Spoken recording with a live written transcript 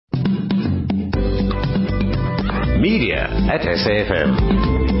Media at SAFM.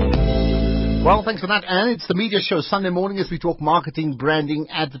 Well, thanks for that, and it's the media show Sunday morning as we talk marketing, branding,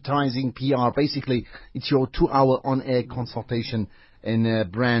 advertising, PR. Basically, it's your 2-hour on-air consultation in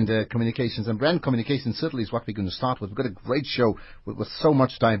brand communications. And brand communications certainly is what we're going to start with. We've got a great show with so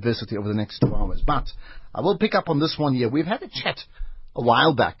much diversity over the next 2 hours. But I will pick up on this one here. We've had a chat a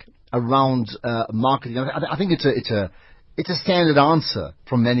while back around marketing. I think it's a standard answer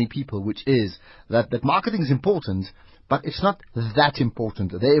from many people, which is that marketing is important, but it's not that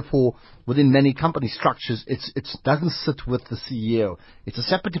important. Therefore, within many company structures, it doesn't sit with the CEO. It's a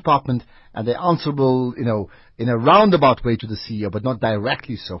separate department, and they're answerable, in a roundabout way to the CEO, but not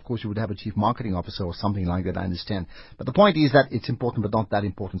directly so. Of course, you would have a chief marketing officer or something like that, I understand. But the point is that it's important, but not that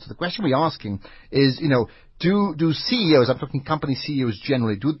important. So the question we're asking is, do CEOs, I'm talking company CEOs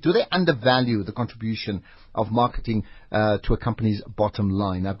generally, do they undervalue the contribution of marketing to a company's bottom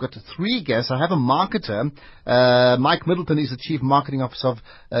line? I've got 3 guests. I have a marketer. Mike Middleton is the Chief Marketing Officer of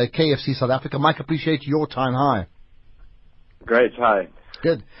KFC South Africa. Mike, appreciate your time. Hi. Great. Hi.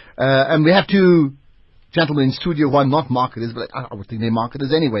 Good. And we have 2 gentlemen in studio who are not marketers, but I would think they're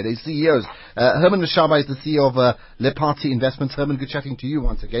marketers anyway. They're CEOs. Herman Mashaba is the CEO of Lepati Investments. Herman, good chatting to you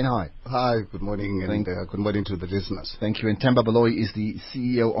once again. Hi. Hi, good morning, and good morning to the listeners. Thank you. And Temba Baloyi is the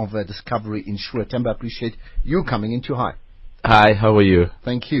CEO of Discovery Insure. Temba, appreciate you coming in too. Hi. Hi, how are you?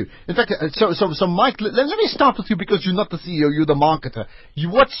 Thank you. In fact, so Mike, let me start with you because you're not the CEO, you're the marketer.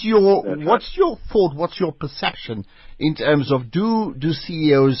 What's your thought, what's your perception in terms of do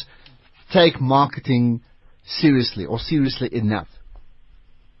CEOs take marketing seriously or seriously enough?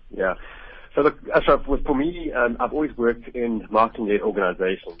 Yeah. So look, Ashraf, for me, I've always worked in marketing-led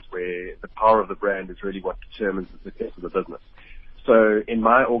organizations where the power of the brand is really what determines the success of the business. So in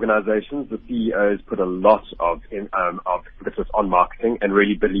my organizations, the CEOs put a lot of emphasis on marketing and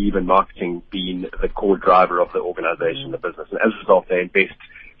really believe in marketing being the core driver of the organization, the business. And as a result, they invest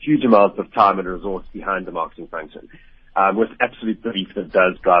huge amounts of time and resource behind the marketing function, with absolute belief that it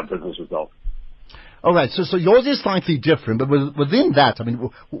does drive business results. All right, so yours is slightly different, but within that, I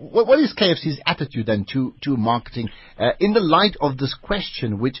mean, what is KFC's attitude then to marketing in the light of this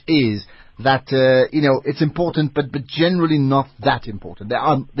question, which is that it's important, but generally not that important. There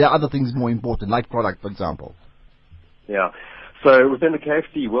are other things more important, like product, for example. Yeah. So within the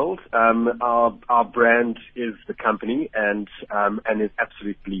KFC world, our brand is the company and is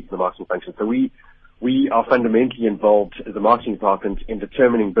absolutely the marketing function. So we are fundamentally involved as a marketing department in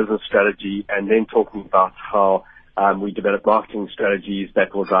determining business strategy and then talking about how we develop marketing strategies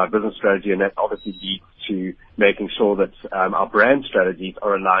that will drive business strategy, and that obviously leads to making sure that our brand strategies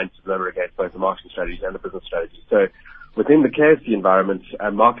are aligned to deliver against both the marketing strategies and the business strategy. So within the KFC environment,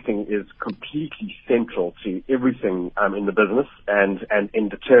 marketing is completely central to everything in the business and in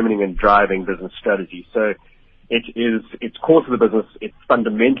determining and driving business strategy. So it's core to the business, it's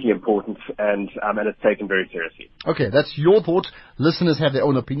fundamentally important, and it's taken very seriously. Okay, that's your thoughts. Listeners have their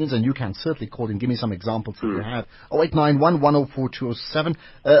own opinions, and you can certainly call and give me some examples if you have. 0891 104 207.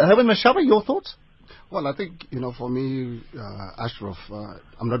 Herman Mashaba, your thoughts? Well, I think, for me, Ashraf,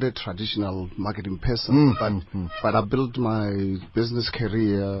 I'm not a traditional marketing person, but I built my business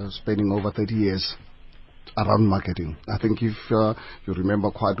career spending over 30 years around marketing. I think if you remember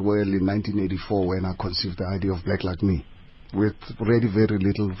quite well in 1984 when I conceived the idea of Black Like Me with really very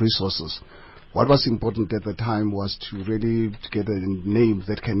little resources. What was important at the time was to really get a name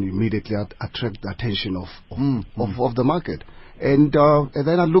that can immediately attract the attention of the market. And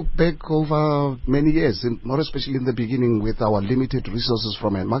then I look back over many years, and more especially in the beginning with our limited resources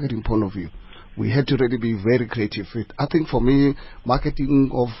from a marketing point of view. We had to really be very creative. I think for me,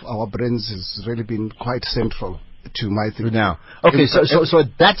 marketing of our brands has really been quite central to my thinking. Now, okay, so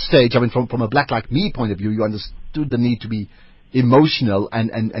at that stage, I mean, from a Black Like Me point of view, you understood the need to be emotional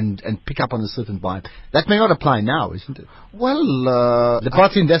and pick up on a certain vibe. That may not apply now, isn't it? Well, the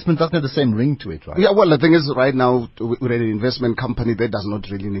party investment doesn't have the same ring to it, right? Yeah, well, the thing is, right now, we're an investment company that does not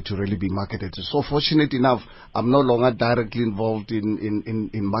really need to really be marketed. So fortunate enough, I'm no longer directly involved in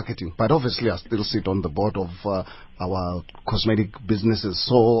marketing. But obviously, I still sit on the board of our cosmetic businesses.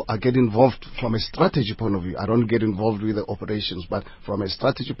 So I get involved from a strategy point of view. I don't get involved with the operations, but from a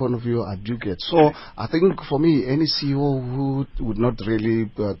strategy point of view, I do get. So I think for me, any CEO who would not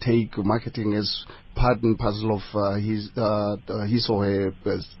really take marketing as part and parcel of his or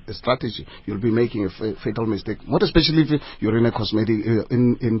her strategy, you'll be making a fatal mistake. Not especially if you're in a cosmetic,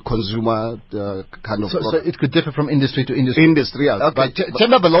 in consumer kind of. So it could differ from industry to industry. Industry, yes. Okay.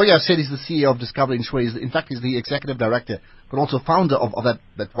 Temba Baloyi said he's the CEO of Discovery Insure. In fact, he's the executive director, but also founder of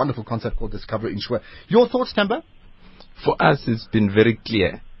that wonderful concept called Discovery Insure. Your thoughts, Temba? For us, it's been very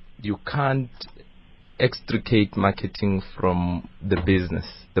clear. You can't extricate marketing from the business.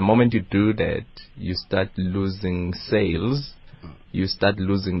 The moment you do that, you start losing sales, you start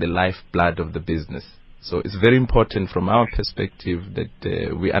losing the lifeblood of the business. So it's very important from our perspective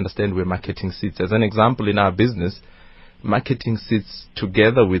that we understand where marketing sits. As an example, in our business, marketing sits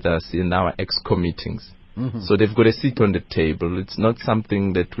together with us in our ExCo meetings. So they've got a seat on the table. It's not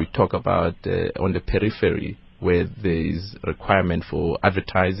something that we talk about on the periphery, where there is requirement for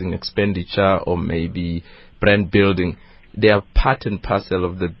advertising expenditure or maybe brand building. They are part and parcel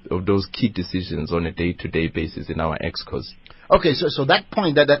of those key decisions on a day-to-day basis in our ExCos. Okay, so that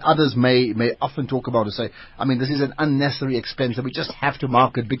point that others may often talk about is say, I mean, this is an unnecessary expense that we just have to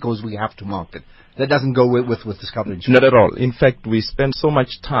market because we have to market. That doesn't go with Discovery Insurance. Not at all. In fact, we spend so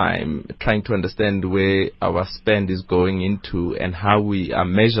much time trying to understand where our spend is going into and how we are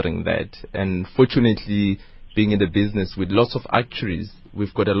measuring that. And fortunately, being in the business with lots of actuaries,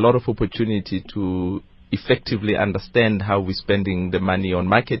 we've got a lot of opportunity to effectively understand how we're spending the money on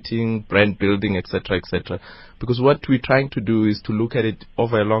marketing, brand building, etc., etc. Because what we're trying to do is to look at it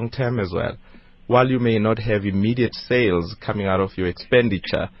over a long term as well. While you may not have immediate sales coming out of your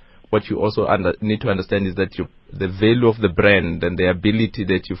expenditure, what you also need to understand is that the value of the brand and the ability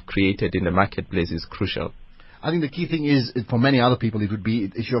that you've created in the marketplace is crucial. I think the key thing is, for many other people, it would be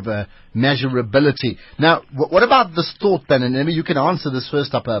the issue of measurability. Now, what about this thought then, and maybe you can answer this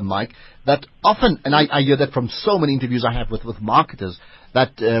first up, Mike, that often, and I hear that from so many interviews I have with marketers,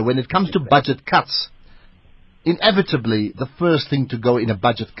 that when it comes to budget cuts, inevitably the first thing to go in a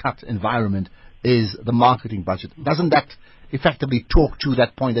budget cut environment is the marketing budget. Doesn't that effectively talk to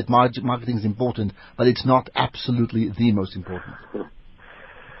that point that marketing is important, but it's not absolutely the most important?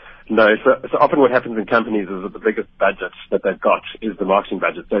 No, so often what happens in companies is that the biggest budget that they've got is the marketing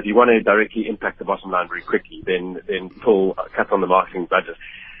budget. So if you want to directly impact the bottom line very quickly, then cut on the marketing budget.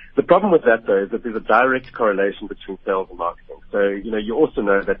 The problem with that, though, is that there's a direct correlation between sales and marketing. So, you also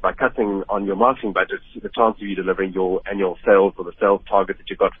know that by cutting on your marketing budget, the chance of you delivering your annual sales or the sales target that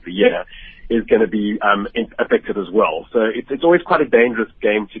you've got for the year is going to be affected as well. So it's always quite a dangerous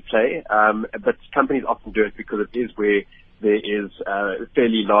game to play, but companies often do it because it is where there is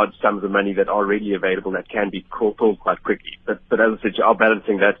fairly large sums of money that are readily available that can be pulled quite quickly. But as I said, you are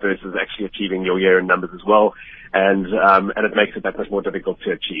balancing that versus actually achieving your year-end numbers as well, and it makes it that much more difficult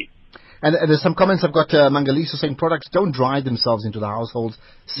to achieve. And there's some comments I've got. Mangaliso saying products don't drive themselves into the households.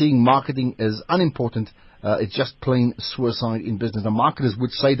 Seeing marketing as unimportant. It's just plain suicide in business. Now, marketers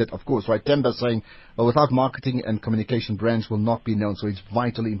would say that, of course, right? Temba saying, well, without marketing and communication, brands will not be known. So it's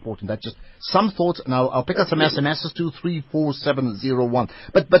vitally important. That's just some thoughts. Now, I'll pick up some SMSs to 34701.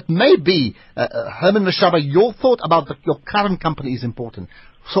 But maybe, Herman Mashaba, your thought about your current company is important.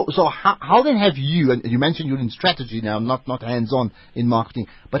 So how then have you, and you mentioned you're in strategy now, not hands-on in marketing,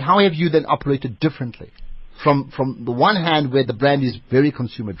 but how have you then operated differently? From the one hand, where the brand is very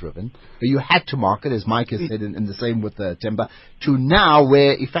consumer-driven, where you had to market, as Mike has said, and the same with Temba, to now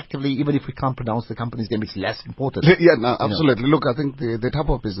where effectively, even if we can't pronounce the company's name, it's less important. Yeah, no, absolutely. Look, I think the type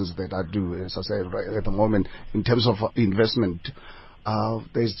of business that I do, as I say, right at the moment, in terms of investment,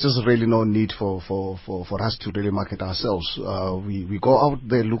 there's just really no need for us to really market ourselves. We go out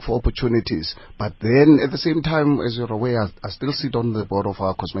there, look for opportunities, but then at the same time, as you're aware, I still sit on the board of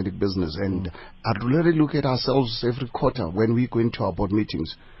our cosmetic business, and I really look at ourselves every quarter when we go into our board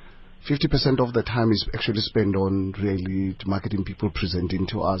meetings. 50% of the time is actually spent on really marketing people presenting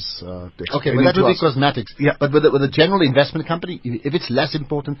to us. Okay, but that would be cosmetics. Yeah. But with a general investment company, if it's less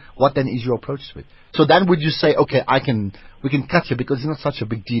important, what then is your approach to it? So then would you say, okay, we can cut you because it's not such a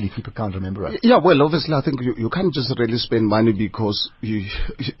big deal if people can't remember it? Yeah, well, obviously, I think you can't just really spend money because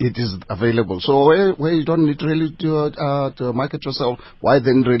it is available. So where you don't need really to market yourself, why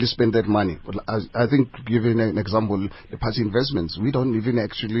then really spend that money? Well, I think, giving an example, the party investments, we don't even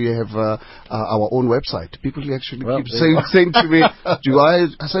actually have our own website. People actually keep saying to me,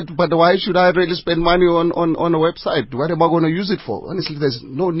 I said, but why should I really spend money on a website? What am I going to use it for? Honestly, there's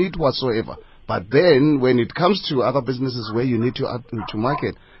no need whatsoever. But then, when it comes to other businesses where you need to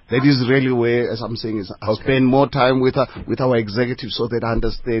market, that is really where, as I'm saying, is I spend more time with our executives so that I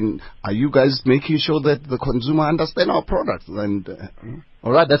understand, are you guys making sure that the consumer understand our products? And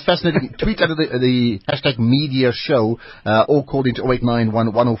all right, that's fascinating. Tweet under the hashtag media show, or call into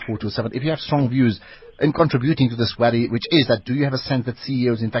 0891104227 if you have strong views in contributing to this worry, which is that, do you have a sense that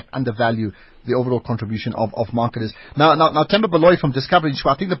CEOs in fact undervalue the overall contribution of marketers? Now Temba Baloy from Discovery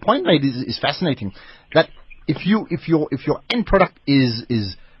Insurance, I think the point made is fascinating, that if your end product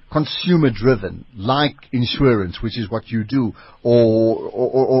is consumer-driven, like insurance, which is what you do,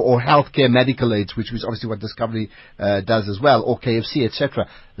 or healthcare medical aids, which is obviously what Discovery does as well, or KFC, etc.,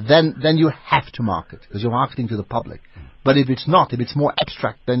 then you have to market, because you're marketing to the public. But if it's not, if it's more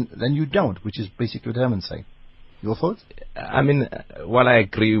abstract, then you don't, which is basically what Herman's saying. Your thoughts? I mean, while I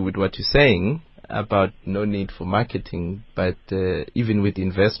agree with what you're saying about no need for marketing, but even with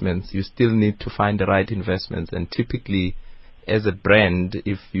investments, you still need to find the right investments. And typically, as a brand,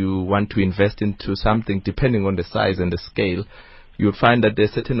 if you want to invest into something, depending on the size and the scale, you'll find that there are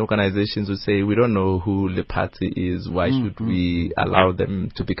certain organizations who say, we don't know who Lepatsi is, why should we allow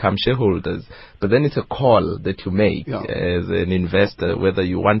them to become shareholders? But then it's a call that you make as an investor, whether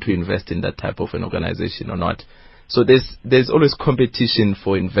you want to invest in that type of an organization or not. So there's always competition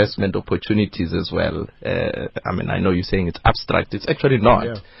for investment opportunities as well. I mean, I know you're saying it's abstract. It's actually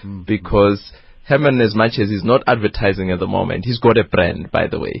not, because Herman, as much as he's not advertising at the moment, he's got a brand, by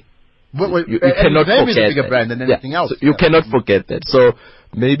the way. You cannot forget is a bigger brand than anything else. So you cannot forget that. So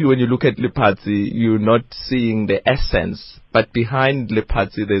maybe when you look at Lepatsi, you're not seeing the essence, but behind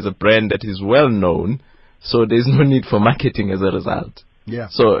Lepatsi, there's a brand that is well known. So there's no need for marketing as a result. Yeah.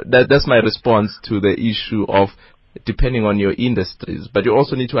 So that's my response to the issue of depending on your industries. But you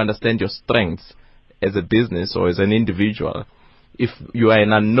also need to understand your strengths as a business or as an individual. If you are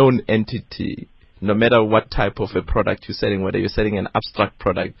an unknown entity, no matter what type of a product you're selling, whether you're selling an abstract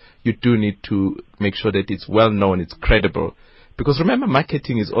product, you do need to make sure that it's well known, it's credible. Because remember,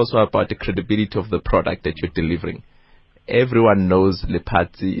 marketing is also about the credibility of the product that you're delivering. Everyone knows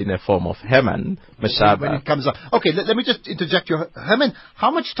Lepatsi in a form of Herman Mashaba. When it comes up. Okay, let me just interject you. Herman,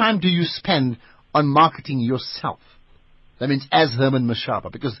 how much time do you spend on marketing yourself? That means as Herman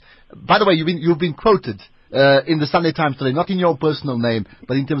Mashaba. Because, by the way, you've been quoted in the Sunday Times today, not in your personal name,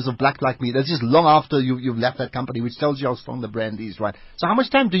 but in terms of Black Like Me. That's just long after you've left that company, which tells you how strong the brand is, right? So how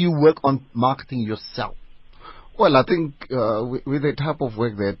much time do you work on marketing yourself? Well, I think with the type of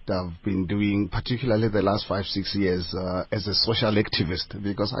work that I've been doing, particularly the last 5-6 years, as a social activist,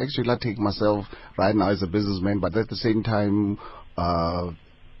 because I actually take myself right now as a businessman, but at the same time,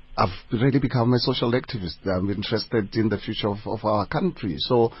 I've really become a social activist. I'm interested in the future of our country.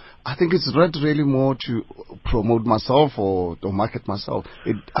 So I think it's not really more to promote myself or to market myself.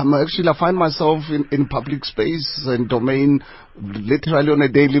 I find myself in public space and domain literally on a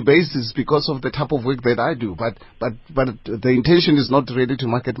daily basis because of the type of work that I do. But the intention is not really to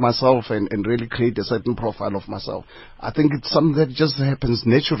market myself and really create a certain profile of myself. I think it's something that just happens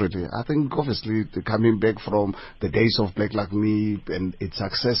naturally. I think obviously coming back from the days of Black Like Me and its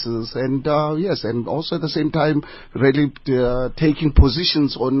successes, and yes, and also at the same time really taking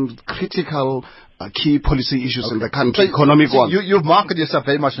positions on critical key policy issues in the country, economic ones. You've marketed yourself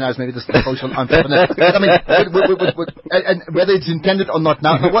very much now as maybe the social entrepreneur. I mean, and whether it's intended or not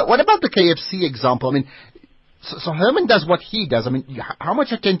now. What about the KFC example? I mean, so Herman does what he does. I mean, how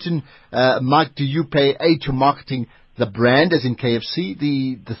much attention, Mike, do you pay to marketing the brand, as in KFC,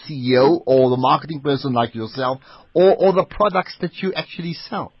 the CEO, or the marketing person like yourself, or the products that you actually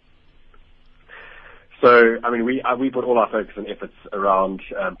sell? So, I mean, we put all our focus and efforts around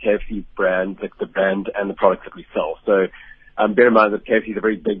KFC brand, the brand and the products that we sell. So, bear in mind that KFC is a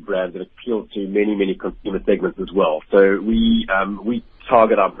very big brand that appeals to many, many consumer segments as well. So we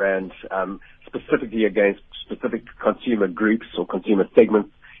target our brand specifically against specific consumer groups or consumer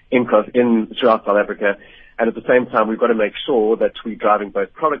segments throughout South Africa. And at the same time, we've got to make sure that we're driving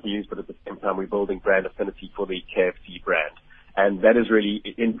both product news, but at the same time, we're building brand affinity for the KFC brand. And that is really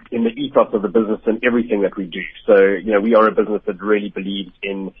in the ethos of the business and everything that we do. So, you know, we are a business that really believes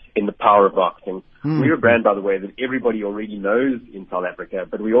in the power of marketing. We're a brand, by the way, that everybody already knows in South Africa,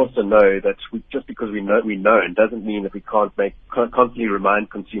 but we also know that just because we're known doesn't mean that we can't constantly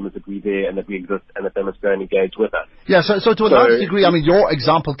remind consumers that we're there and that we exist and that they must go and engage with us. Yeah, so to a large degree, I mean, your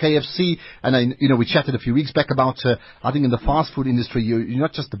example, KFC, and we chatted a few weeks back about, I think in the fast food industry, you're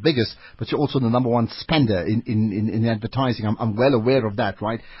not just the biggest, but you're also the number one spender in advertising. I'm well aware of that,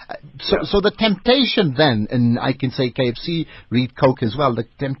 right? So the temptation then, and I can say KFC, read Coke as well, the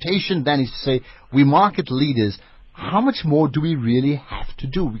temptation then is to say, we market leaders, how much more do we really have to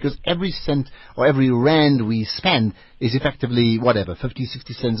do? Because every cent or every rand we spend is effectively, 50,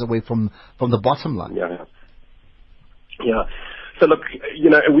 60 cents away from the bottom line. Yeah. So look,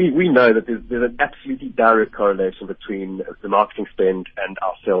 we know that there's an absolutely direct correlation between the marketing spend and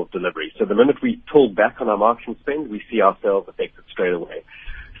our sales delivery. So the minute we pull back on our marketing spend, we see our sales affected straight away.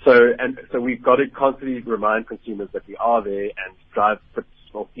 So we've got to constantly remind consumers that we are there and drive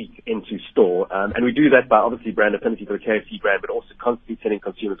feet into store. And we do that by obviously brand affinity for the KFC brand, but also constantly telling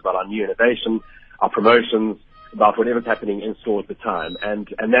consumers about our new innovation, our promotions, about whatever's happening in store at the time. And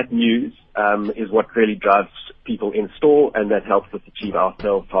that news is what really drives people in store, and that helps us achieve our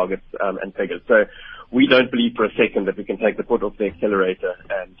sales targets and figures. So we don't believe for a second that we can take the foot off the accelerator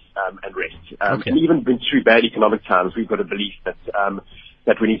and rest. And even through bad economic times, we've got a belief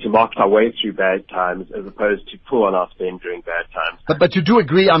that we need to market our way through bad times as opposed to pull on our spend during bad times. But you do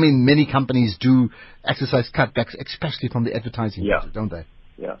agree, I mean, many companies do exercise cutbacks, especially from the advertising budget, don't they?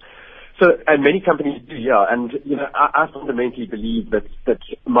 Yeah. So, and many companies do, yeah. And, I fundamentally believe that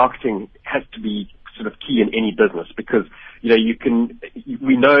marketing has to be sort of key in any business because,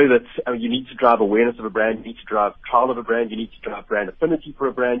 we know that you need to drive awareness of a brand, you need to drive trial of a brand, you need to drive brand affinity for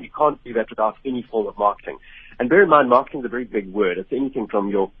a brand. You can't do that without any form of marketing. And bear in mind, marketing is a very big word. It's anything from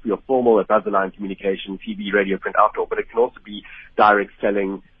your formal above-the-line communication, TV, radio, print, outdoor, but it can also be direct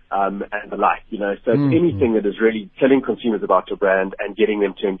selling, and the like, So it's anything that is really telling consumers about your brand and getting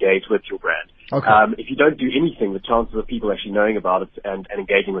them to engage with your brand. Okay. If you don't do anything, the chances of people actually knowing about it and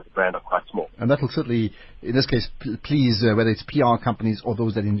engaging with the brand are quite small. And that will certainly, in this case, please, whether it's PR companies or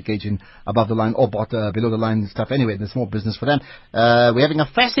those that engage in above the line or below the line stuff anyway, there's more business for them. We're having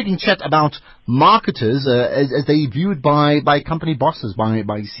a fascinating chat about marketers as they viewed by company bosses,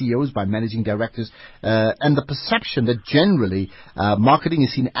 by CEOs, by managing directors, and the perception that generally marketing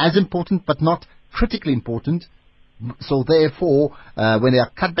is seen as important but not critically important. So therefore, when there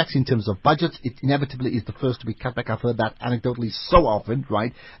are cutbacks in terms of budgets, it inevitably is the first to be cut back. I've heard that anecdotally so often,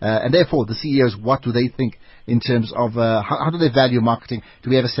 right? And therefore, the CEOs, what do they think in terms of how do they value marketing?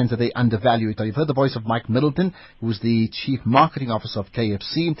 Do we have a sense that they undervalue it? You've heard the voice of Mike Middleton, who's the Chief Marketing Officer of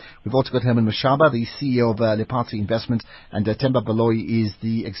KFC. We've also got Herman Mashaba, the CEO of Lepatsi Investments, and Temba Baloyi is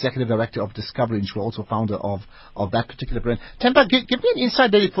the Executive Director of Discovery Insure, also founder of that particular brand. Temba, give me an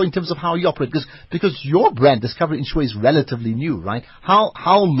insight there in terms of how you operate, because your brand, Discovery Insure, is relatively new, right? How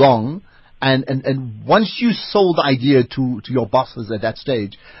long, and once you sold the idea to your bosses at that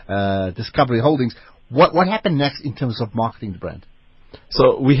stage, Discovery Holdings, what happened next in terms of marketing the brand?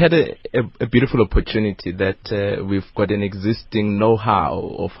 So we had a beautiful opportunity that we've got an existing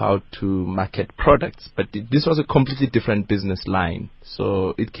know-how of how to market products, but this was a completely different business line.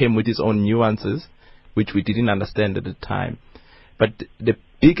 So it came with its own nuances, which we didn't understand at the time. But the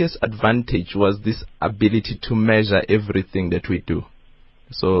biggest advantage was this ability to measure everything that we do.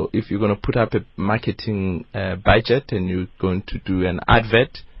 So if you're going to put up a marketing budget and you're going to do an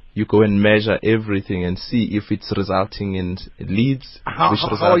advert, you go and measure everything and see if it's resulting in leads. How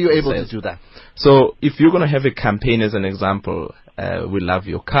are you able to do that? So if you're going to have a campaign, as an example, we love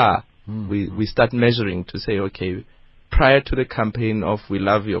your car, we start measuring to say, okay, prior to the campaign of we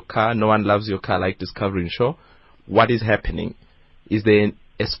love your car, no one loves your car like Discovery Insure, what is happening? Is there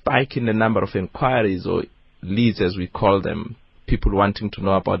a spike in the number of inquiries or leads, as we call them, people wanting to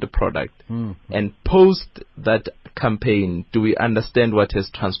know about the product? And post that campaign, do we understand what has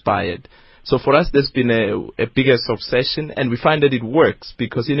transpired? So for us, there's been a biggest obsession, and we find that it works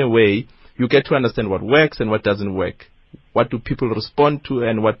because in a way, you get to understand what works and what doesn't work. What do people respond to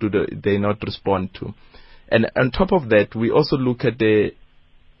and what do they not respond to? And on top of that, we also look at the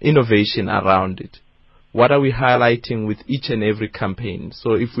innovation around it. What are we highlighting with each and every campaign?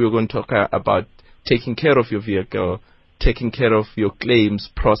 So if we're going to talk about taking care of your vehicle, taking care of your claims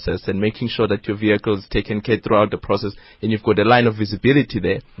process and making sure that your vehicle is taken care throughout the process and you've got a line of visibility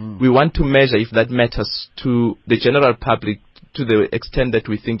there, we want to measure if that matters to the general public to the extent that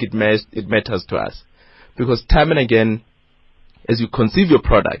we think it matters to us. Because time and again, as you conceive your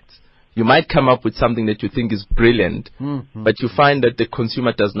product, you might come up with something that you think is brilliant, but you find that the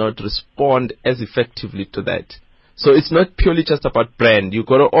consumer does not respond as effectively to that. So it's not purely just about brand. You've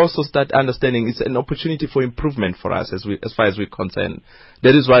got to also start understanding it's an opportunity for improvement for us as far as we're concerned.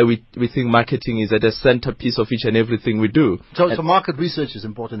 That is why we think marketing is at the centerpiece of each and everything we do. So market research is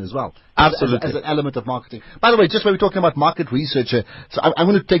important as well. Absolutely. As an element of marketing. By the way, just when we're talking about market research, so I'm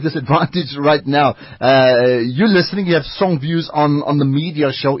going to take this advantage right now. You're listening, you have strong views on the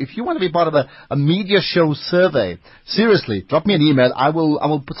media show. If you want to be part of a media show survey, seriously, drop me an email. I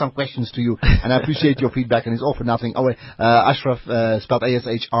will put some questions to you, and I appreciate your feedback, and it's all for nothing. Ashraf, spelled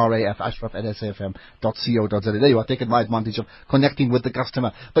ASHRAF, Ashraf at safm.co.za. There you are, taking my advantage of connecting with the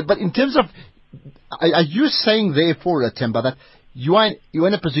customer. But in terms of, are you saying therefore, Temba, that you're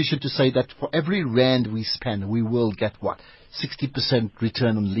in a position to say that for every rand we spend, we will get what? 60%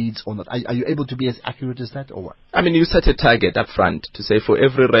 return on leads or not? Are you able to be as accurate as that or what? I mean, you set a target up front to say for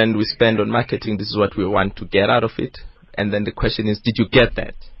every rand we spend on marketing, this is what we want to get out of it. And then the question is, did you get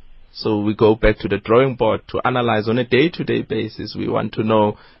that? So we go back to the drawing board to analyze on a day-to-day basis. We want to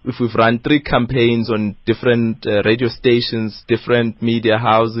know if we've run 3 campaigns on different radio stations, different media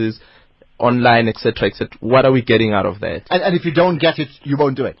houses, online, etc., etc. What are we getting out of that? And if you don't get it, you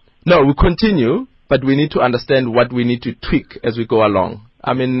won't do it. No, we continue, but we need to understand what we need to tweak as we go along.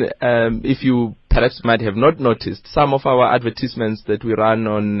 I mean, if you perhaps might have not noticed, some of our advertisements that we run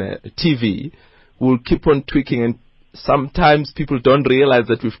on TV will keep on tweaking, and sometimes people don't realize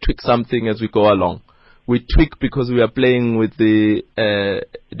that we've tweaked something as we go along. We tweak because we are playing with the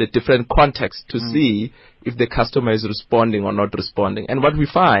different contexts to see if the customer is responding or not responding. And what we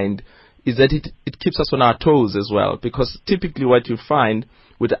find is that it keeps us on our toes as well, because typically what you find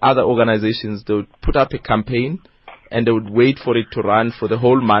with other organizations, they would put up a campaign and they would wait for it to run for the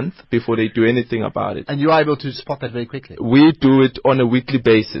whole month before they do anything about it. And you are able to spot that very quickly? We do it on a weekly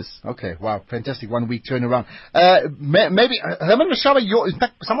basis. Okay, wow, fantastic. 1 week turnaround. Maybe, Herman Mashaba, in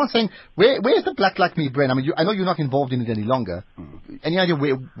fact, someone's saying, where's the Black Like Me brand? I mean, I know you're not involved in it any longer. Any idea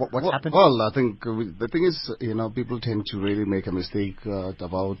what's happened? Well, I think the thing is, people tend to really make a mistake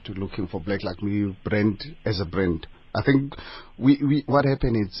about looking for Black Like Me brand as a brand. I think what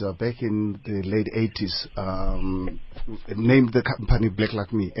happened is back in the late 80s, named the company Black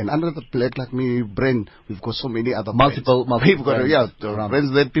Like Me, and under the Black Like Me brand, we've got so many other multiple we've got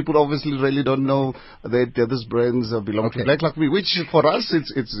brands that people obviously really don't know that these brands belong to Black Like Me, which for us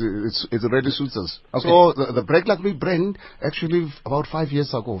it really suits us. Okay. So the Black Like Me brand, actually about 5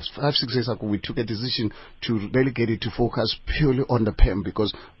 years ago, 5-6 years ago, we took a decision to relegate it to focus purely on the PEM,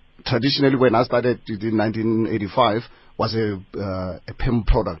 because traditionally, when I started in 1985, was a PEM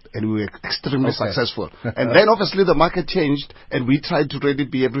product, and we were extremely successful. And then obviously the market changed, and we tried to really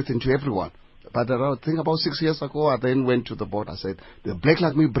be everything to everyone. But I think about 6 years ago, I then went to the board. I said, the Black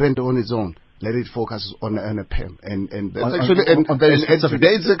Like Me brand on its own, let it focus on a PEM. And that's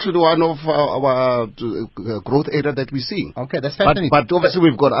today it's actually one of our growth area that we're seeing. Okay, that's fascinating. But obviously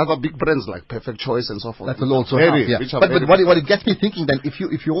we've got other big brands like Perfect Choice and so forth. That will also help, yeah. But what it gets me thinking then, if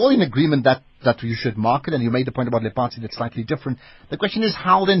you're all in agreement that you should market, and you made the point about Leparty that's slightly different, the question is,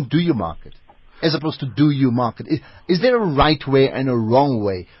 how then do you market? As opposed to do you market? Is there a right way and a wrong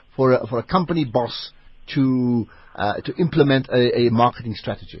way for a company boss to implement a marketing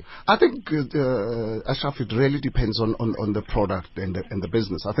strategy? I think, Ashraf, it really depends on the product and the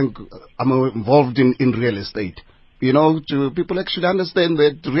business. I think I'm involved in real estate. People actually understand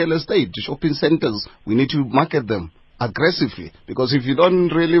that real estate, shopping centers, we need to market them aggressively, because if you don't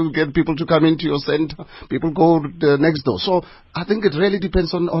really get people to come into your center, people go next door. So I think it really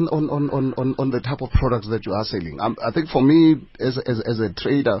depends on the type of products that you are selling. I think for me, as a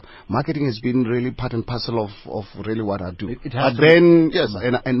trader, marketing has been really part and parcel of really what I do. And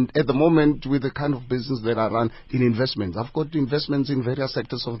at the moment, with the kind of business that I run in investments, I've got investments in various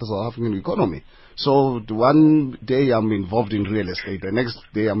sectors of the South African economy. So one day I'm involved in real estate, the next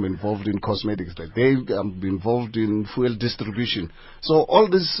day I'm involved in cosmetics, the day I'm involved in fuel distribution. So all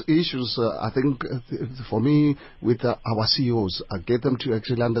these issues, I think, for me, with our CEOs, I get them to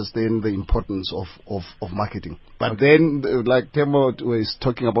actually understand the importance of marketing. But then, like Temo was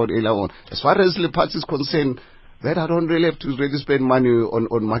talking about earlier on, as far as Leparty is concerned, that I don't really have to really spend money on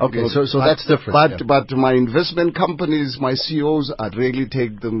marketing. Okay, so that's different. But my investment companies, my CEOs, I really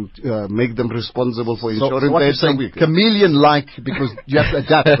make them responsible for ensuring what you're saying, chameleon-like, because you have to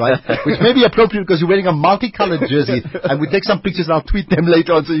adapt, right? Which may be appropriate because you're wearing a multicolored jersey, and we take some pictures and I'll tweet them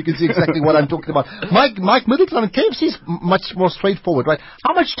later on so you can see exactly what I'm talking about. Mike Middleton, KFC is much more straightforward, right?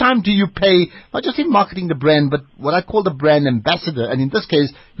 How much time do you pay, not just in marketing the brand, but what I call the brand ambassador, and in this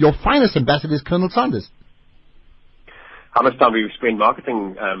case, your finest ambassador is Colonel Sanders? How much time we spend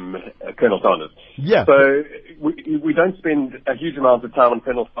marketing Colonel Sanders? Yeah. So we don't spend a huge amount of time on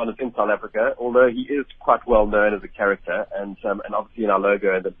Colonel Sanders in South Africa, although he is quite well known as a character, and obviously in our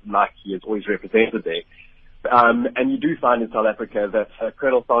logo, the Nike is always represented there. And you do find in South Africa that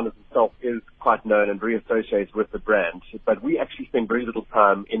Colonel Sanders himself is quite known and very associated with the brand, but we actually spend very little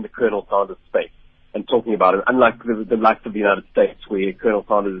time in the Colonel Sanders space and talking about it, unlike the likes of the United States, where Colonel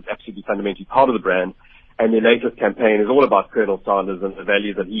Sanders is absolutely fundamentally part of the brand. And their latest campaign is all about Colonel Sanders and the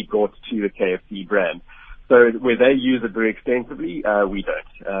value that he brought to the KFC brand. So where they use it very extensively, we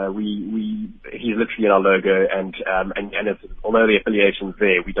don't. He's literally in our logo, and although the affiliation's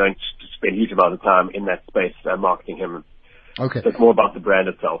there, we don't spend a huge amount of time in that space marketing him. Okay. So it's more about the brand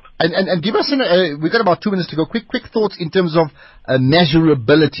itself. And give us, we've got about 2 minutes to go. Quick thoughts in terms of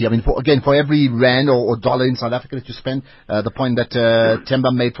measurability. I mean, for every rand or dollar in South Africa that you spend, the point that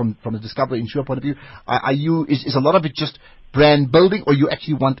Temba made from the Discovery Insure point of view, is a lot of it just brand building, or you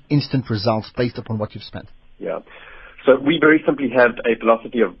actually want instant results based upon what you've spent? Yeah. So we very simply have a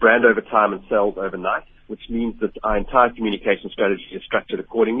philosophy of brand over time and sales overnight, which means that our entire communication strategy is structured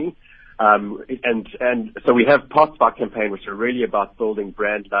accordingly. And so we have parts of our campaign which are really about building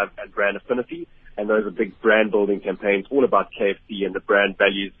brand love and brand affinity, and those are big brand building campaigns all about KFC and the brand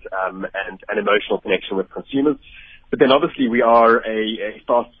values and emotional connection with consumers. But then obviously we are a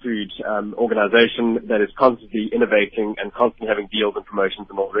fast food organization that is constantly innovating and constantly having deals and promotions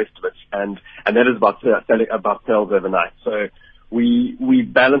and all the rest of it, and that is about sales overnight. So we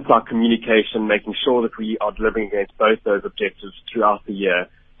balance our communication, making sure that we are delivering against both those objectives throughout the year,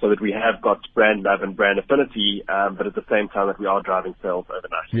 so that we have got brand love and brand affinity, but at the same time that we are driving sales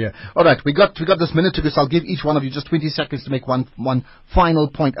overnight. Yeah. All right. We got this minute to go, so I'll give each one of you just 20 seconds to make one final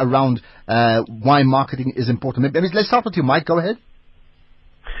point around why marketing is important. Maybe let's start with you, Mike. Go ahead.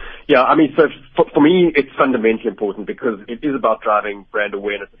 Yeah, I mean, so for me, it's fundamentally important because it is about driving brand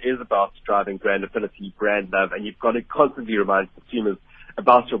awareness. It is about driving brand affinity, brand love, and you've got to constantly remind consumers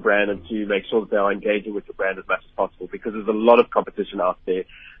about your brand and to make sure that they are engaging with your brand as much as possible, because there's a lot of competition out there,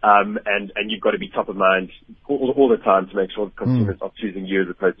 and you've got to be top of mind all the time to make sure that consumers are choosing you as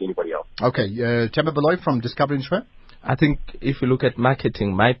opposed to anybody else. Okay, Temba Beloy from Discovery Insure. I think if you look at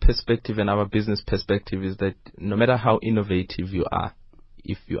marketing, my perspective and our business perspective is that no matter how innovative you are,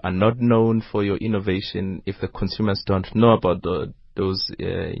 if you are not known for your innovation, if the consumers don't know about those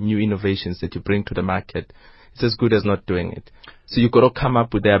new innovations that you bring to the market, it's as good as not doing it. So you've got to come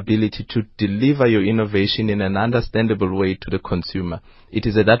up with the ability to deliver your innovation in an understandable way to the consumer. It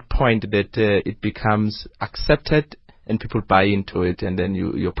is at that point that it becomes accepted and people buy into it, and then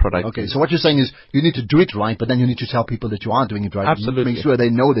your product. Okay, so what you're saying is you need to do it right, but then you need to tell people that you are doing it right. Absolutely. Make sure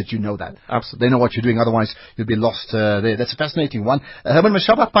they know that you know that. Absolutely. They know what you're doing, otherwise you'll be lost there. That's a fascinating one. Herman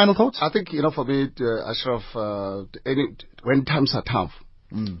Mashaba, final thoughts? I think, for me, Ashraf, when times are tough,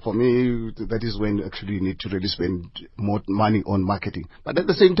 for me, that is when actually you need to really spend more money on marketing. But at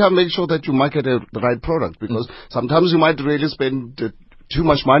the same time, make sure that you market the right product, because sometimes you might really spend too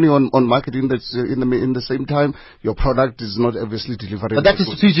much money on marketing that's in the same time your product is not obviously delivering. But that's a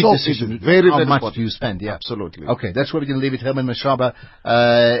strategic decision. Very, how very much important. do you spend? Yeah, absolutely. Okay, that's where we're going to leave it. Herman Mashaba,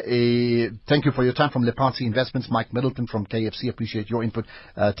 thank you for your time. From Lepasi Investments, Mike Middleton from KFC, appreciate your input.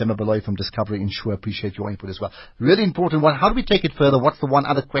 Temba Beloy from Discovery Insure, appreciate your input as well. Really important one. How do we take it further? What's the one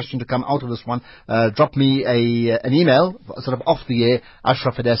other question to come out of this one? Drop me an email, sort of off the air,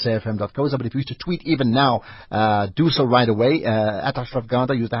 ashraf@safm.co. But if you wish to tweet even now, do so right away at Ashraf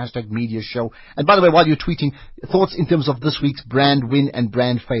Garda. Use the hashtag media show. And by the way, while you're tweeting, thoughts in terms of this week's brand win and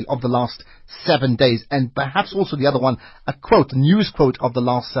brand fail of the last 7 days, and perhaps also the other one, a news quote of the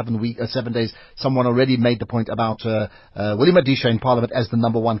last 7 days. Someone already made the point about William Adisha in Parliament as the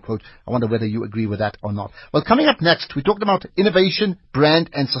number one quote. I wonder whether you agree with that or not. Well, coming up next, we talked about innovation,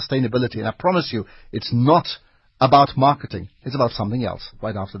 brand, and sustainability, and I promise you, it's not about marketing. It's about something else.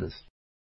 Right after this.